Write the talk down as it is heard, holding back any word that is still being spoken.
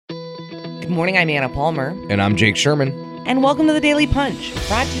morning, I'm Anna Palmer. And I'm Jake Sherman. And welcome to the Daily Punch,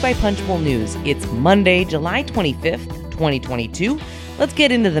 brought to you by Punchbowl News. It's Monday, July 25th, 2022. Let's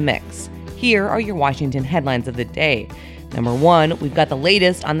get into the mix. Here are your Washington headlines of the day. Number one, we've got the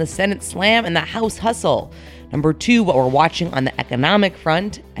latest on the Senate slam and the House hustle. Number two, what we're watching on the economic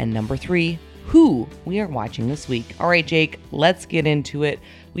front. And number three, who we are watching this week. All right, Jake, let's get into it.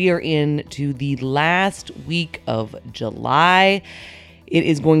 We are into the last week of July. It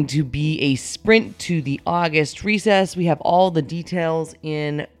is going to be a sprint to the August recess. We have all the details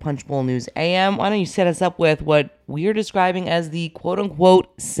in Punchbowl News AM. Why don't you set us up with what we are describing as the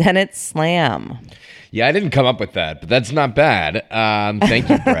quote-unquote Senate slam? Yeah, I didn't come up with that, but that's not bad. Thank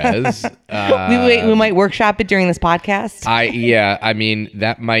you, Prez. We might workshop it during this podcast. I mean,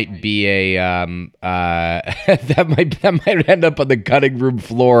 that might be a that might end up on the cutting room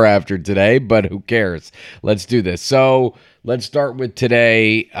floor after today, but who cares? Let's do this. So let's start with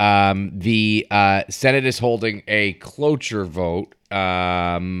today. The Senate is holding a cloture vote,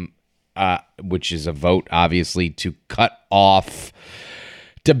 which is a vote, obviously, to cut off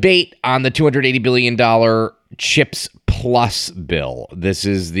debate on the $280 billion CHIPS Plus bill. This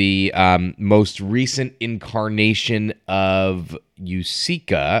is the most recent incarnation of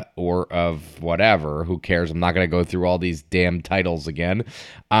USICA, or of whatever. Who cares? I'm not going to go through all these damn titles again.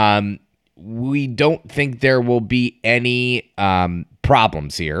 We don't think there will be any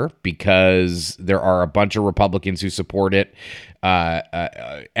problems here because there are a bunch of Republicans who support it.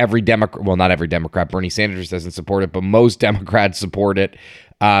 Every Democrat, well, not every Democrat, Bernie Sanders doesn't support it, but most Democrats support it.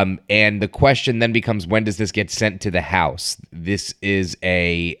 And the question then becomes, when does this get sent to the House? This is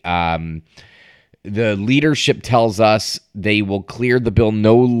the leadership tells us they will clear the bill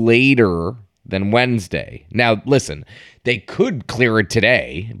no later than Wednesday. Now, listen, they could clear it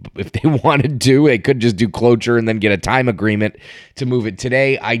today if they wanted to. They could just do cloture and then get a time agreement to move it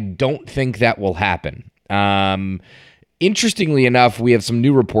today. I don't think that will happen. Interestingly enough, we have some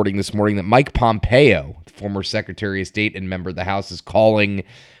new reporting this morning that Mike Pompeo, former Secretary of State and member of the House, is calling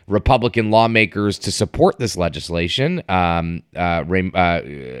Republican lawmakers to support this legislation. Pompeo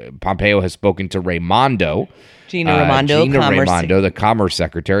has spoken to Gina Raimondo, the Commerce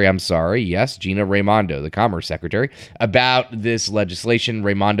Secretary. I'm sorry. Yes, Gina Raimondo, the Commerce Secretary, about this legislation.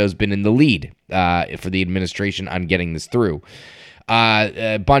 Raimondo's been in the lead for the administration on getting this through.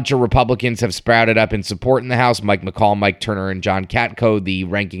 A bunch of Republicans have sprouted up in support in the House. Mike McCall, Mike Turner, and John Katko, the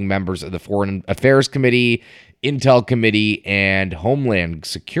ranking members of the Foreign Affairs Committee, Intel Committee, and Homeland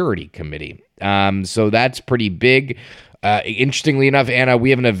Security Committee. So that's pretty big. Interestingly enough, Anna, we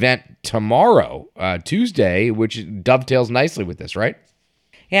have an event tomorrow, Tuesday, which dovetails nicely with this, right?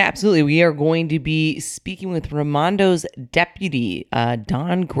 Yeah, absolutely. We are going to be speaking with Raimondo's deputy,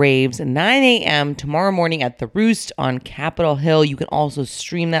 Don Graves, at 9 a.m. tomorrow morning at The Roost on Capitol Hill. You can also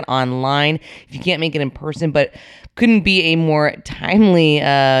stream that online if you can't make it in person, but couldn't be a more timely,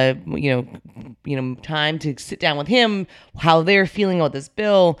 time to sit down with him, how they're feeling about this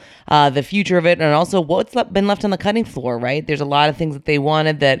bill, the future of it, and also what's been left on the cutting floor, right? There's a lot of things that they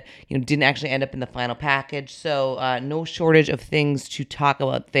wanted that didn't actually end up in the final package, so no shortage of things to talk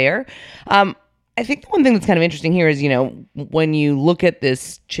about there. I think the one thing that's kind of interesting here is, when you look at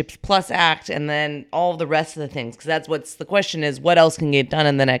this CHIPS Plus Act and then all the rest of the things, because that's what's the question is, what else can get done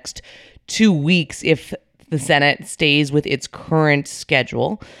in the next 2 weeks if the Senate stays with its current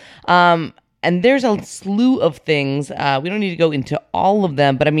schedule? And there's a slew of things. We don't need to go into all of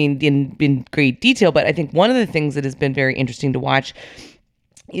them, but I mean, in great detail. But I think one of the things that has been very interesting to watch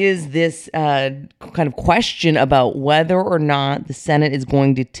is this kind of question about whether or not the Senate is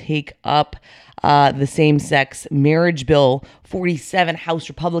going to take up the same-sex marriage bill. 47 House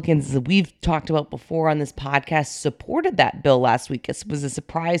Republicans, as we've talked about before on this podcast, supported that bill last week. It was a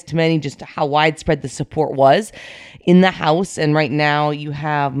surprise to many just how widespread the support was in the House. And right now you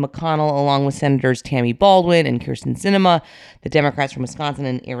have McConnell along with Senators Tammy Baldwin and Kyrsten Sinema, the Democrats from Wisconsin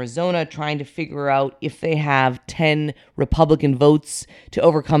and Arizona, trying to figure out if they have 10 Republican votes to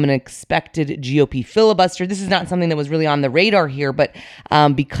overcome an expected GOP filibuster. This is not something that was really on the radar here, but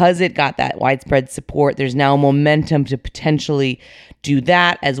because it got that widespread support, there's now momentum to potentially do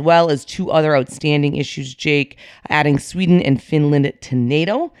that, as well as two other outstanding issues, Jake, adding Sweden and Finland to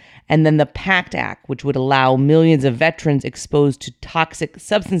NATO, and then the PACT Act, which would allow millions of veterans exposed to toxic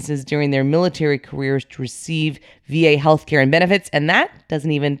substances during their military careers to receive VA healthcare and benefits. And that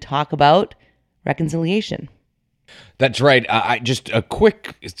doesn't even talk about reconciliation. That's right. Just a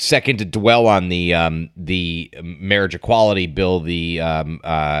quick second to dwell on the marriage equality bill, the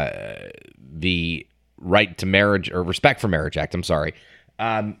Right to Marriage or Respect for Marriage Act. I'm sorry.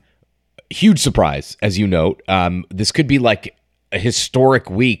 Huge surprise, as you note. This could be like a historic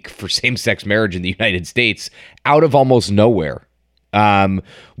week for same-sex marriage in the United States out of almost nowhere.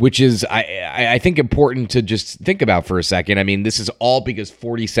 Which is, I think, important to just think about for a second. I mean, this is all because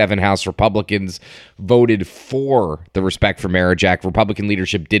 47 House Republicans voted for the Respect for Marriage Act. Republican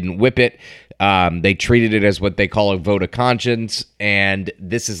leadership didn't whip it. They treated it as what they call a vote of conscience, and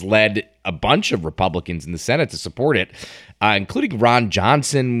this has led a bunch of Republicans in the Senate to support it, including Ron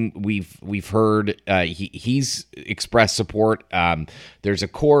Johnson. We've heard he's expressed support. There's a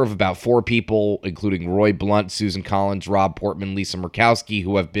core of about 4 people, including Roy Blunt, Susan Collins, Rob Portman, Lisa Murkowski,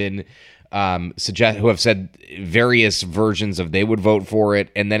 who have been who have said various versions of they would vote for it.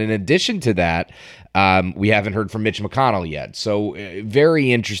 And then in addition to that, we haven't heard from Mitch McConnell yet. So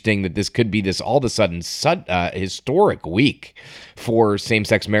very interesting that this could be this all of a sudden historic week for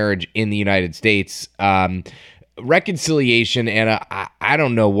same-sex marriage in the United States. Reconciliation, and I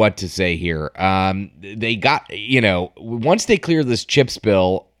don't know what to say here. They got, once they clear this CHIPS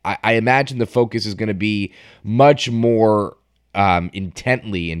bill, I imagine the focus is going to be much more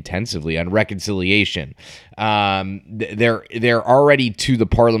intensively on reconciliation. They're already to the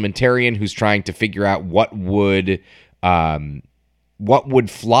parliamentarian who's trying to figure out what would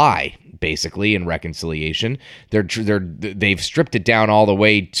fly basically in reconciliation. They've stripped it down all the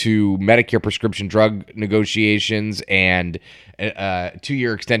way to Medicare prescription drug negotiations and a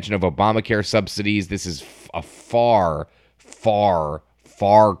 2-year extension of Obamacare subsidies. This is a far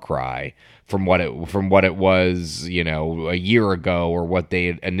cry from what it was, a year ago or what they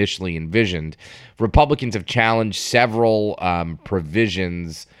had initially envisioned. Republicans have challenged several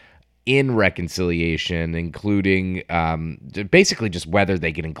provisions in reconciliation, including basically just whether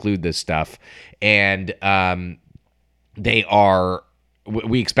they can include this stuff. And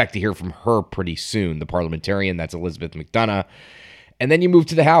we expect to hear from her pretty soon, the parliamentarian. That's Elizabeth McDonough. And then you move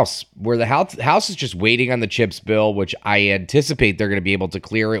to the House, where the House is just waiting on the CHIPS bill, which I anticipate they're going to be able to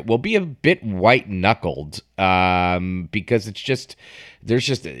clear. It will be a bit white-knuckled because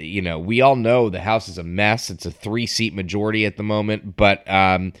we all know the House is a mess. It's a 3-seat majority at the moment, but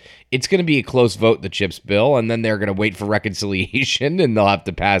it's going to be a close vote, the CHIPS bill, and then they're going to wait for reconciliation, and they'll have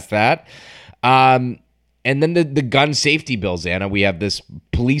to pass that. And then the gun safety bills, Anna. We have this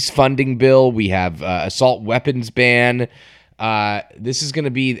police funding bill. We have assault weapons ban. This is going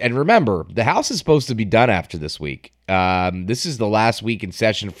to be, and remember, the House is supposed to be done after this week. This is the last week in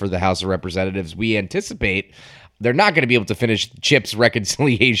session for the House of Representatives. We anticipate they're not going to be able to finish CHIPS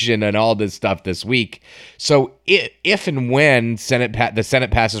reconciliation and all this stuff this week. So if and when the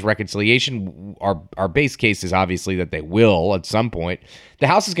Senate passes reconciliation, our base case is obviously that they will at some point. The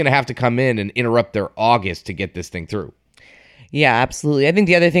House is going to have to come in and interrupt their August to get this thing through. Yeah, absolutely. I think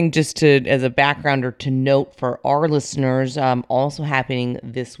the other thing, just as a backgrounder to note for our listeners, also happening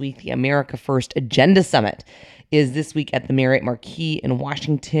this week, the America First Agenda Summit is this week at the Marriott Marquis in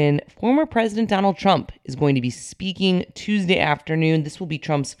Washington. Former President Donald Trump is going to be speaking Tuesday afternoon. This will be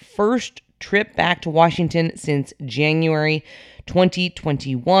Trump's first trip back to Washington since January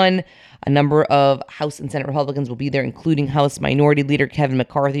 2021. A number of House and Senate Republicans will be there, including House Minority Leader Kevin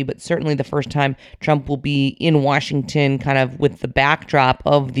McCarthy, but certainly the first time Trump will be in Washington, kind of with the backdrop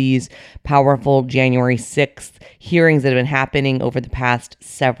of these powerful January 6th hearings that have been happening over the past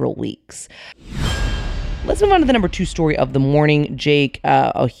several weeks. Let's move on to the number 2 story of the morning, Jake.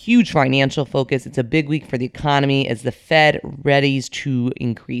 A huge financial focus. It's a big week for the economy as the Fed readies to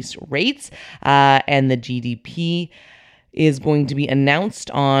increase rates and the GDP is going to be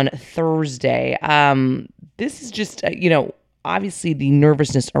announced on Thursday. This is just, obviously the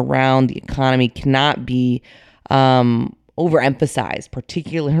nervousness around the economy cannot be overemphasized,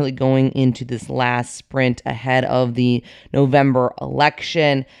 particularly going into this last sprint ahead of the November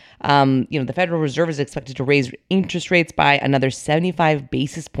election. The Federal Reserve is expected to raise interest rates by another 75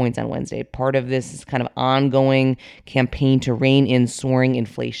 basis points on Wednesday. Part of this is kind of ongoing campaign to rein in soaring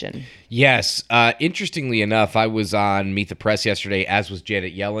inflation. Yes. Interestingly enough, I was on Meet the Press yesterday, as was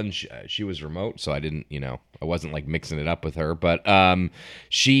Janet Yellen. She was remote, so I didn't, I wasn't like mixing it up with her. But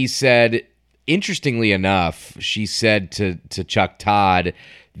she said, interestingly enough, she said to Chuck Todd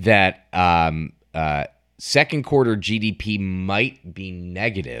that second quarter GDP might be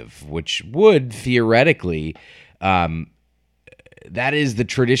negative, which would theoretically, that is the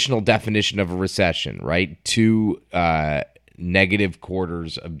traditional definition of a recession, right? 2 negative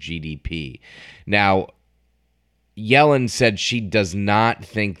quarters of GDP. Now, Yellen said she does not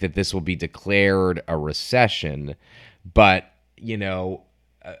think that this will be declared a recession, but,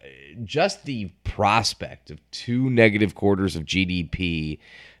 just the prospect of 2 negative quarters of GDP,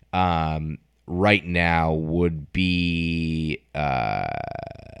 right now would be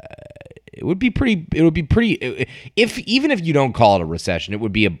it would be pretty. If even if you don't call it a recession, it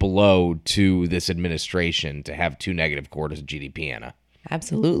would be a blow to this administration to have 2 negative quarters of GDP, Anna.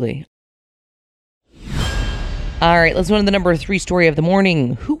 Absolutely. All right, let's go to the number 3 story of the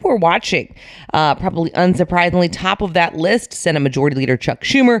morning. Who we're watching. Probably unsurprisingly, top of that list, Senate Majority Leader Chuck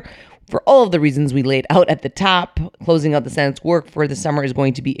Schumer. For all of the reasons we laid out at the top, closing out the Senate's work for the summer is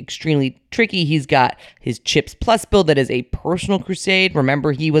going to be extremely tricky. He's got his CHIPS Plus bill that is a personal crusade.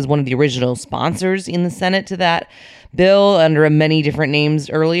 Remember, he was one of the original sponsors in the Senate to that bill under many different names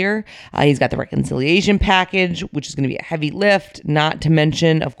earlier. He's got the reconciliation package, which is going to be a heavy lift, not to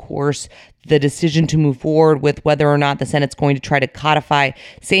mention, of course, the decision to move forward with whether or not the Senate's going to try to codify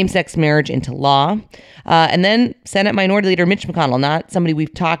same-sex marriage into law. And then Senate Minority Leader Mitch McConnell, not somebody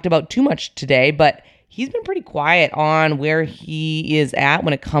we've talked about too much today, but he's been pretty quiet on where he is at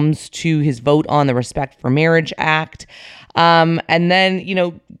when it comes to his vote on the Respect for Marriage Act. And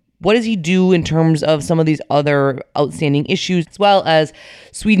then, what does he do in terms of some of these other outstanding issues, as well as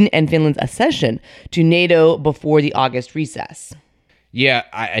Sweden and Finland's accession to NATO before the August recess?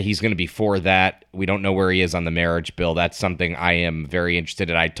 Yeah, he's going to be for that. We don't know where he is on the marriage bill. That's something I am very interested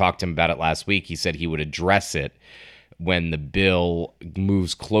in. I talked to him about it last week. He said he would address it when the bill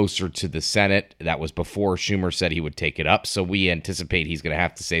moves closer to the Senate. That was before Schumer said he would take it up. So we anticipate he's going to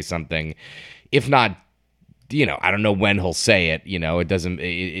have to say something. If not, I don't know when he'll say it. It doesn't.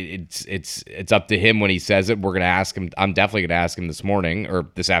 It's up to him when he says it. We're going to ask him. I'm definitely going to ask him this morning or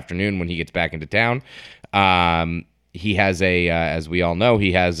this afternoon when he gets back into town. He has as we all know,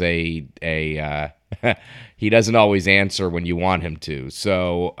 he has he doesn't always answer when you want him to.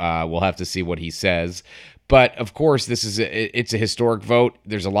 So we'll have to see what he says. But of course, it's a historic vote.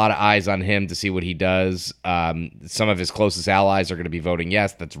 There's a lot of eyes on him to see what he does. Some of his closest allies are going to be voting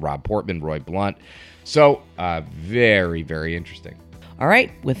yes. That's Rob Portman, Roy Blunt. So very, very interesting. All right.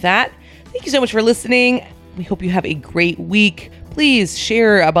 With that, thank you so much for listening. We hope you have a great week. Please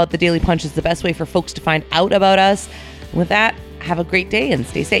share about the Daily Punch. It's the best way for folks to find out about us. And with that, have a great day and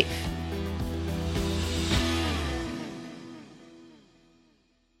stay safe.